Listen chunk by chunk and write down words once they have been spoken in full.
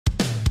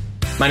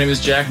My name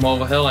is Jack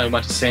Mulvihill. I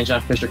went to St. John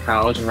Fisher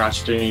College in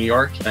Rochester, New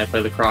York, and I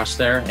played lacrosse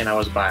there, and I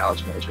was a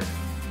biology major.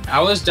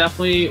 I was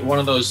definitely one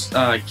of those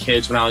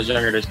kids when I was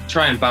younger to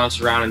try and bounce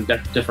around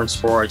in different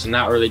sports and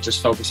not really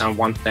just focus on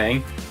one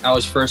thing. I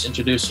was first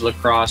introduced to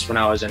lacrosse when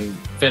I was in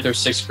 5th or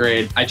 6th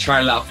grade. I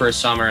tried it out for a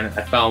summer and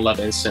I fell in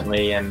love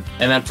instantly. And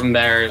then from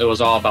there, it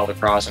was all about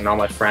lacrosse and all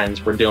my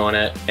friends were doing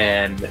it,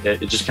 and it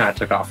just kind of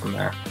took off from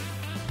there.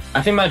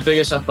 I think my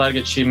biggest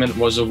athletic achievement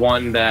was the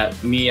one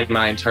that me and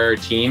my entire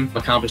team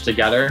accomplished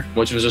together,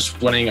 which was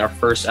just winning our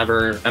first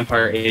ever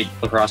Empire 8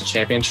 lacrosse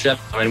championship.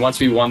 I mean,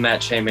 once we won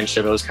that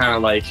championship, it was kind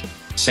of like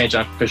St.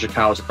 John Fisher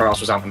College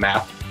lacrosse was on the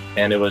map.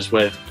 And it was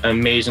with an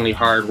amazingly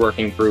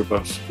hard-working group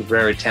of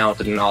very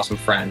talented and awesome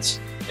friends.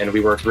 And we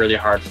worked really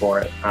hard for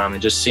it.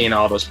 And just seeing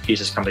all those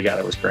pieces come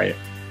together was great.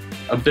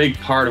 A big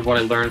part of what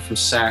I learned from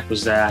SAC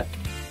was that,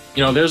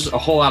 there's a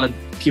whole lot of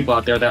people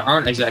out there that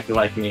aren't exactly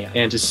like me,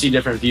 and to see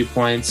different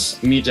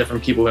viewpoints, meet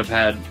different people who have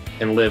had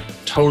and lived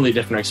totally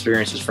different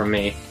experiences from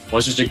me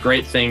was just a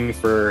great thing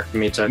for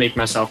me to make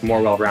myself more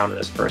well-rounded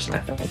as a person, I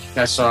think.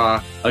 I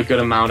saw a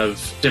good amount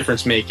of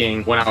difference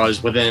making when I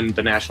was within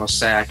the National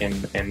SAC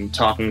and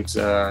talking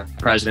to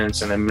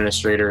presidents and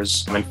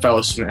administrators and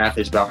fellow student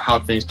athletes about how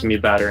things can be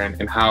better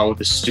and how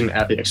the student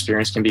athlete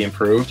experience can be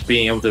improved.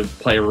 Being able to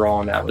play a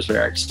role in that was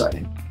very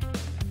exciting.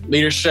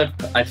 Leadership,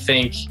 I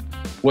think,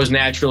 was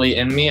naturally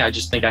in me. I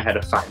just think I had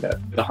to find it.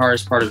 The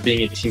hardest part of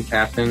being a team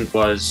captain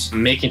was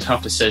making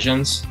tough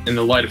decisions. In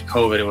the light of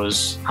COVID, it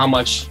was how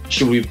much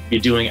should we be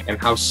doing and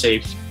how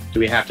safe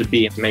do we have to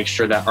be to make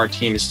sure that our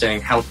team is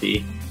staying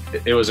healthy.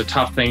 It was a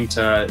tough thing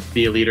to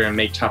be a leader and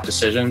make tough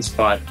decisions,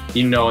 but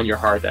you know in your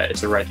heart that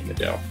it's the right thing to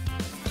do.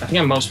 I think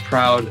I'm most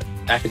proud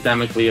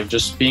academically of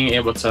just being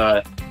able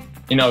to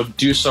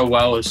do so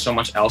well with so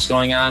much else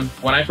going on.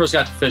 When I first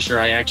got to Fisher,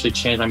 I actually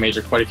changed my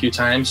major quite a few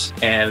times,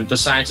 and the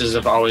sciences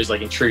have always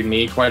intrigued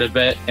me quite a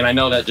bit. And I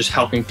know that just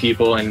helping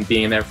people and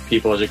being there for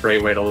people is a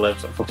great way to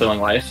live a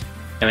fulfilling life.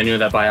 And I knew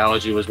that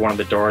biology was one of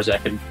the doors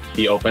that could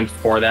be opened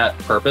for that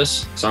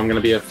purpose. So I'm going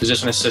to be a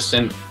physician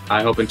assistant,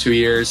 I hope in 2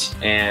 years,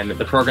 and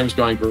the program's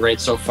going great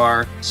so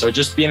far. So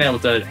just being able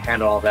to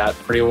handle all that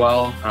pretty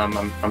well,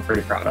 I'm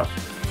pretty proud of.